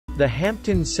The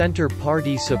Hampton Center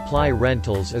Party Supply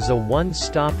Rentals is a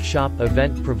one-stop shop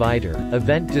event provider,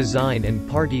 event design and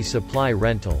party supply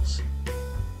rentals.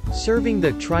 Serving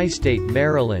the tri-state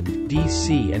Maryland,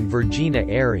 D.C. and Virginia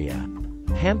area.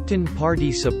 Hampton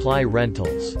Party Supply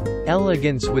Rentals.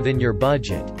 Elegance within your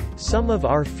budget. Some of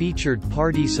our featured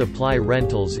party supply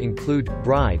rentals include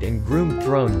bride and groom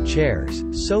throne chairs,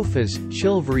 sofas,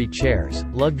 Chilvary chairs,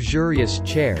 luxurious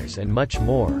chairs and much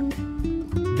more.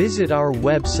 Visit our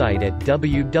website at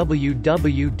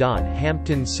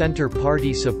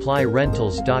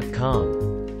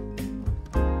www.hamptoncenterpartysupply.rentals.com.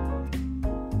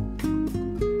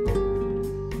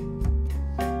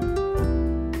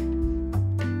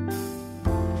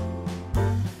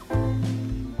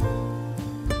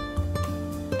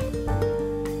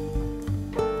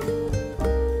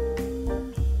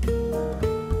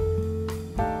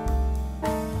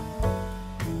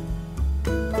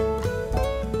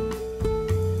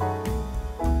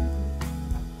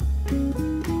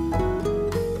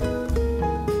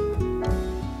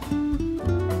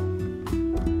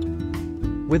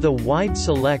 With a wide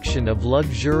selection of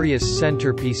luxurious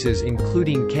centerpieces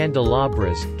including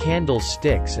candelabras,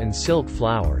 candlesticks and silk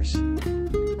flowers.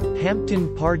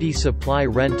 Hampton Party Supply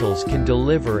Rentals can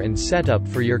deliver and set up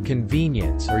for your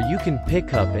convenience, or you can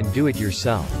pick up and do it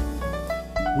yourself.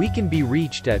 We can be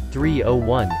reached at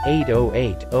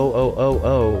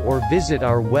 301-808-0000 or visit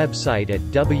our website at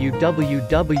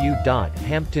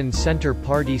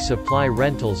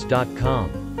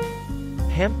www.hamptoncenterpartysupply.rentals.com.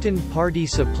 Hampton Party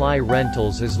Supply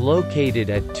Rentals is located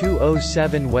at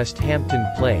 207 West Hampton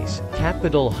Place,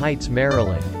 Capitol Heights,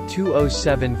 Maryland,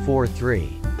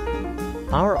 20743.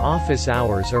 Our office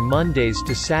hours are Mondays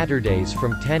to Saturdays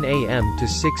from 10 a.m. to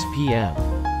 6 p.m.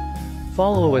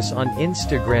 Follow us on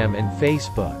Instagram and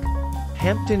Facebook.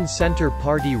 Hampton Center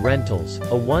Party Rentals,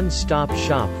 a one-stop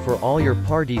shop for all your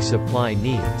party supply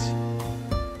needs.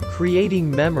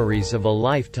 Creating memories of a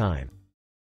lifetime.